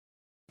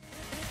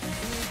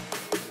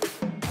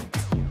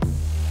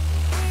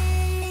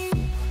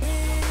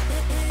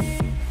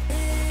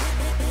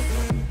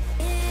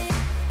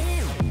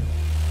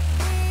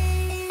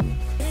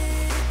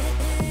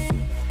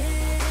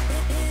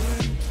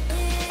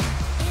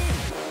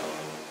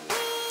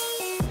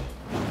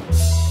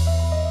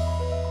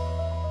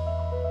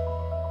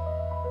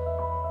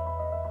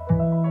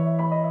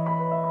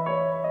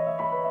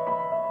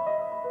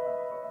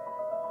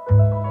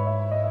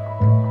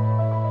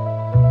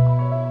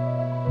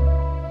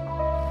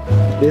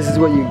This is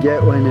what you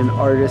get when an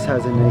artist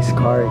has a nice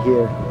car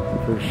here,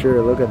 for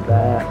sure. Look at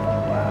that.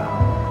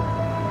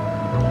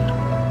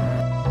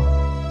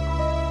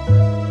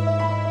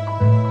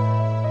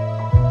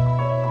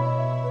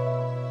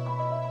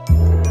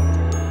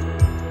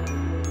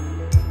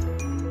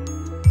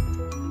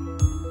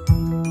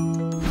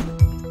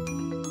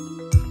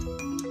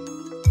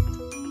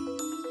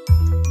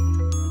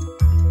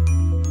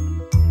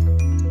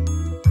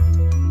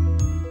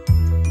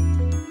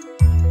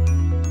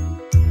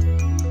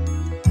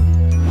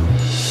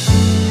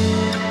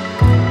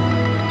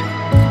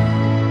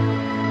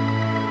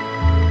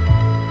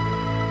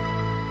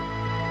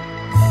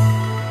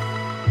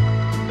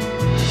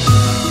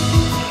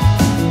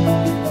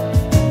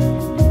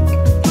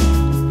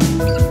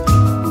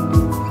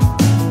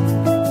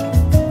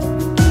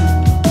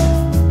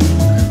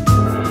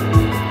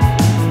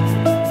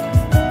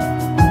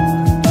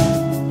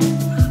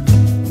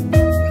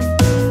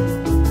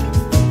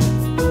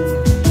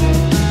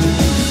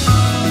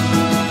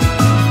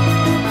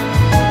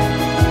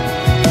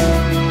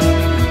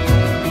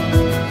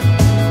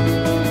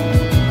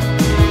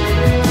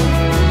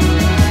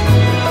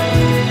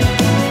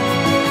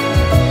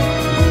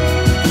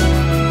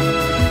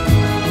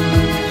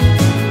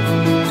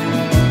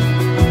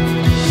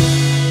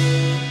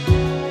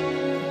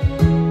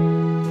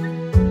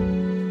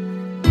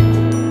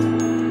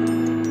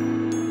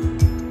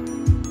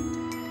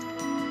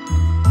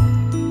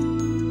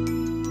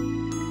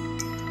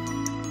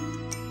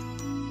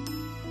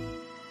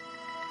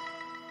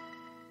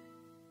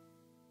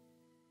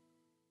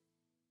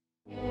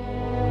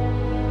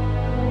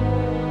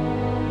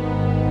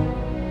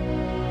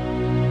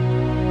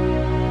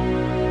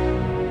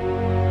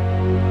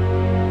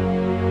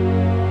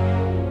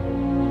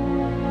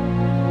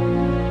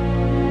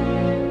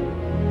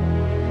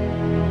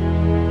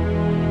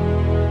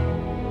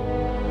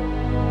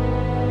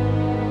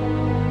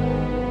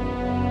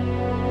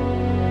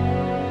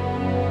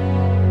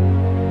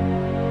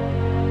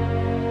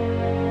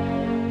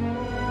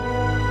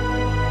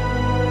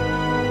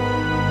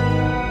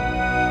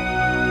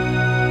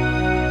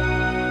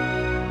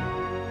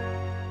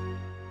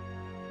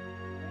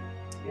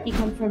 He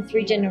comes from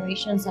 3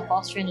 generations of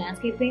Austrian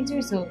landscape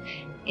painters, so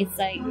it's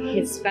like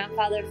his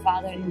grandfather,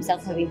 father, and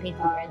himself have been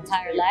painting their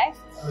entire life.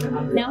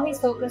 Now he's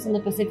focused on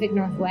the Pacific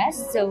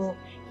Northwest, so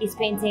he's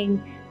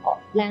painting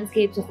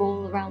landscapes of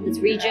all around this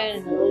region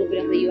and a little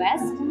bit of the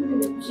US.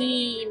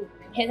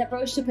 His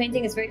approach to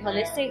painting is very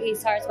holistic. He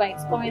starts by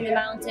exploring the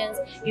mountains.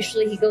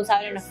 Usually he goes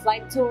out on a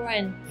flight tour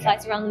and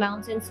flies around the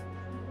mountains.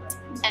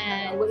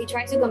 And what he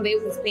tries to convey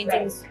with his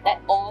paintings is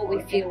that awe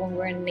we feel when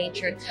we're in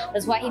nature.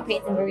 That's why he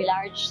paints in very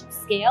large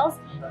scales.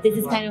 This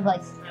is kind of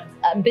like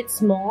a bit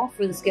small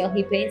for the scale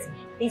he paints.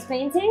 These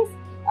paintings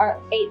are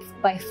 8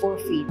 by 4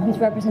 feet. He's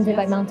represented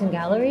by mountain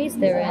galleries.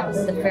 They're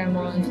in the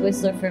Fairmont,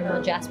 Whistler,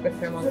 Fairmont, Jasper,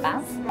 Fairmont,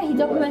 Bath. He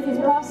documents his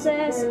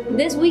process.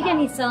 This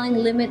weekend he's selling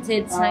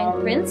limited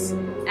signed prints,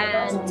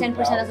 and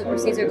 10% of the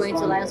proceeds are going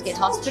to Lionsgate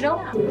Hospital.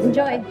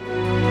 Enjoy!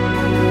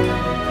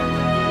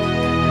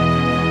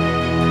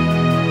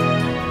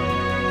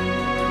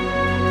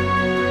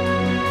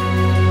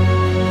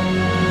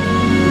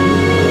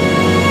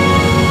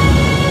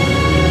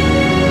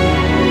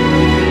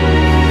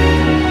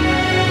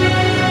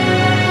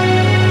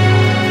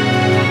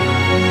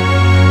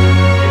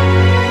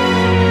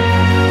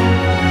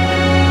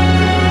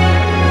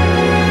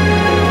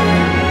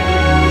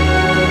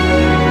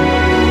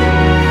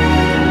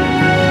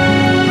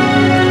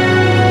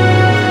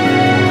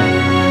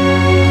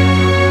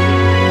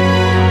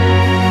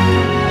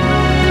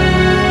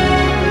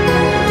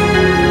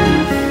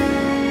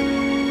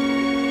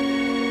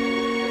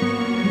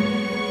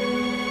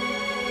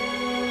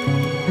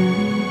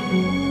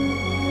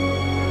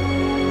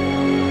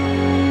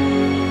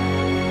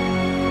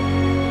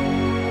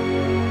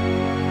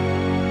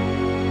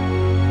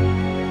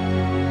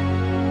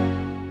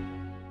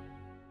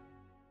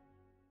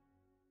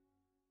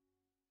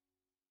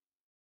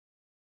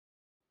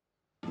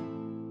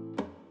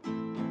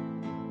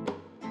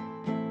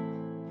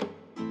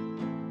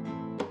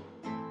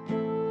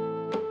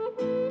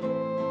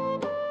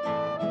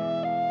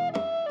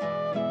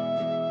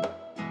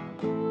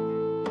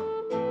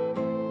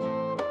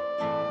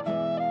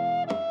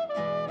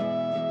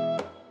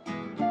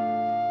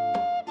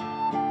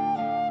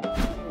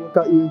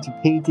 Got you into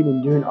painting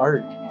and doing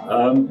art?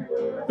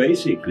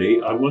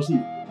 Basically, I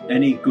wasn't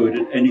any good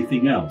at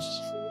anything else.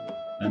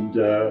 And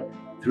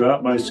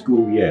throughout my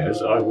school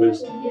years, I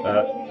was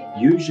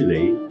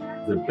usually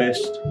the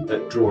best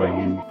at drawing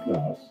in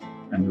class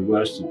and the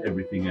worst at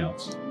everything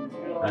else.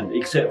 And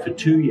except for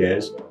 2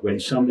 years when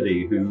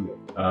somebody who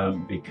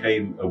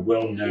became a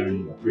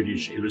well-known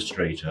British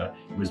illustrator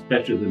was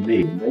better than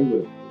me. And they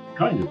were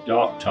kind of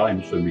dark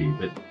times for me,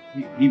 but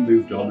he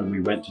moved on and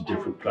we went to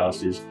different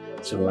classes,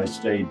 so I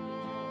stayed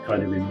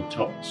kind of in the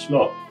top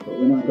slot. But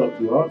when I got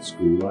to art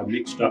school, I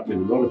mixed up with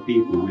a lot of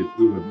people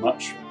who were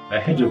much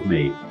ahead of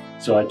me,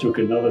 so I took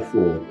another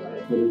 4.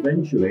 But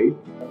eventually,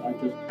 I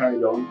just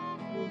carried on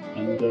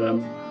and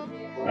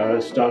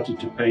started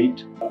to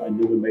paint. I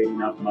never made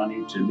enough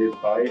money to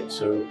live by it,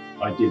 so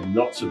I did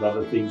lots of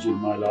other things in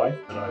my life,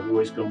 but I've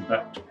always gone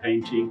back to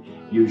painting,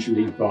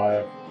 usually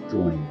via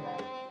drawing.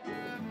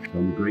 So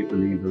I'm a great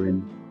believer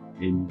in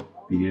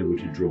being able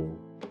to draw.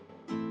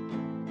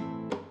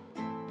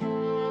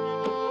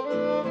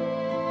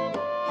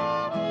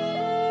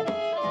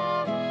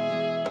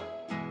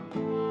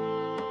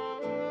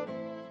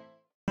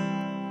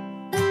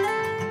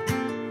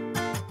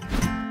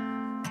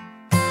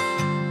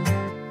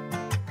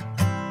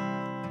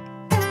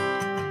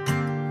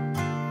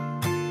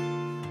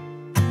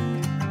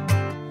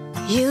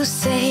 You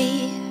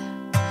say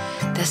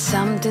that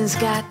something's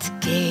got to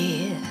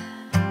give.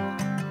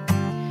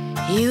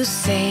 You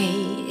say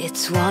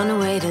it's one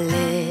way to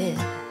live.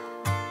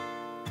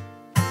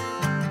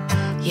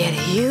 Yet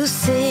you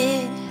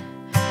sit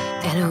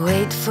and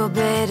wait for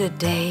better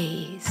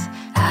days.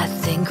 I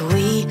think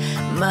we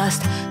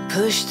must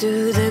push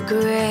through the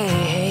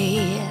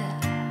gray.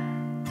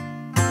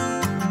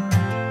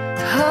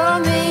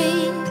 Hold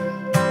me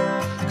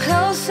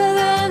closer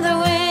than the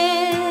wind.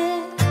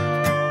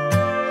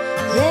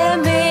 Let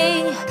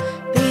me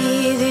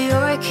be the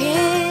orchid.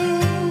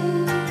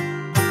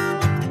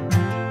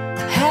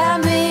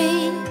 Have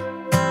me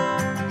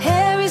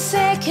every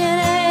second,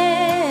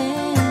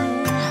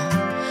 and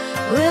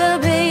we'll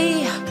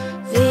be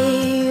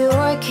the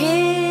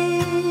orchids.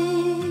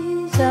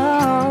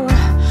 Oh,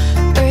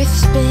 earth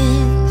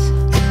spins,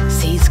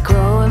 seeds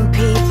grow and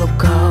people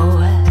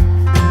go.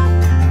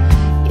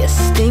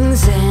 Yes,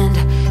 things end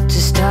to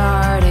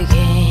start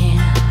again.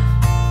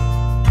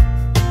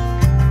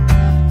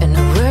 And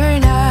we're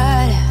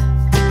not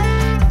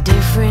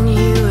different,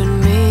 you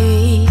and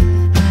me.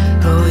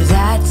 Oh,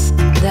 that's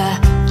the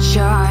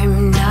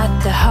charm,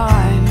 not the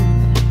harm.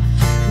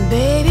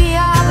 Baby, I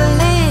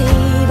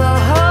believe. Oh,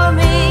 hold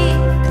me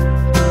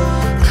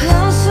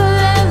closer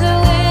than the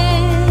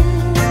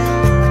wind.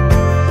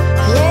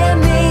 Let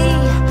me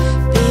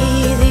be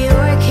the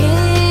orchid.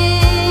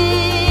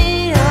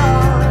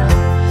 Oh,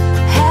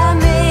 have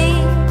me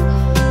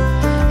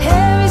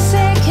every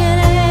second,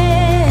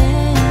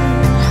 and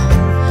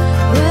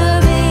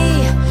we'll be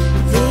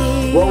the.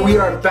 Well, we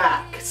are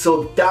back. So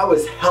that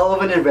was hell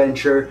of an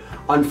adventure.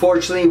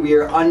 Unfortunately, we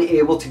are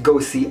unable to go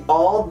see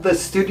all the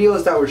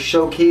studios that were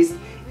showcased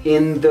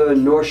in the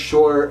North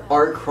Shore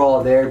art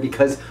crawl there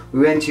because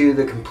we went to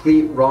the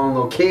complete wrong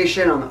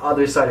location on the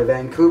other side of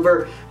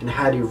Vancouver and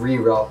had to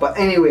reroute. But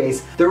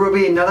anyways, there will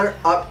be another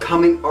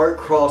upcoming art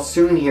crawl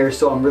soon here,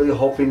 so I'm really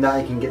hoping that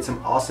I can get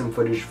some awesome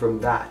footage from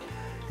that.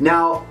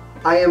 Now,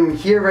 I am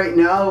here right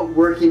now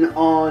working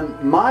on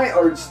my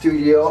art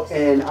studio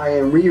and I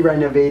am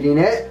re-renovating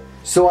it.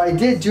 So I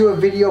did do a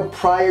video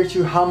prior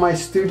to how my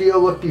studio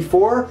looked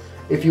before.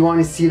 If you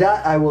want to see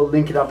that, I will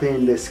link it up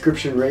in the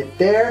description right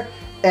there.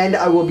 And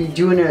I will be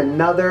doing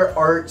another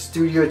art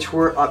studio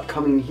tour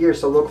upcoming here,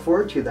 so look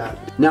forward to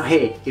that. Now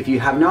hey, if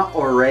you have not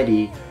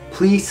already,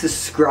 please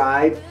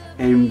subscribe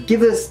and give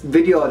this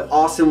video an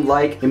awesome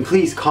like, and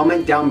please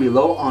comment down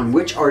below on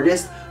which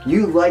artist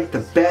you like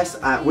the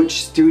best at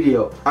which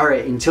studio.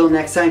 Alright, until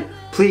next time,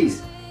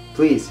 please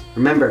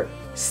remember,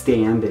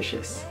 stay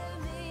ambitious.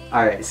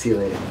 Alright, see you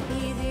later.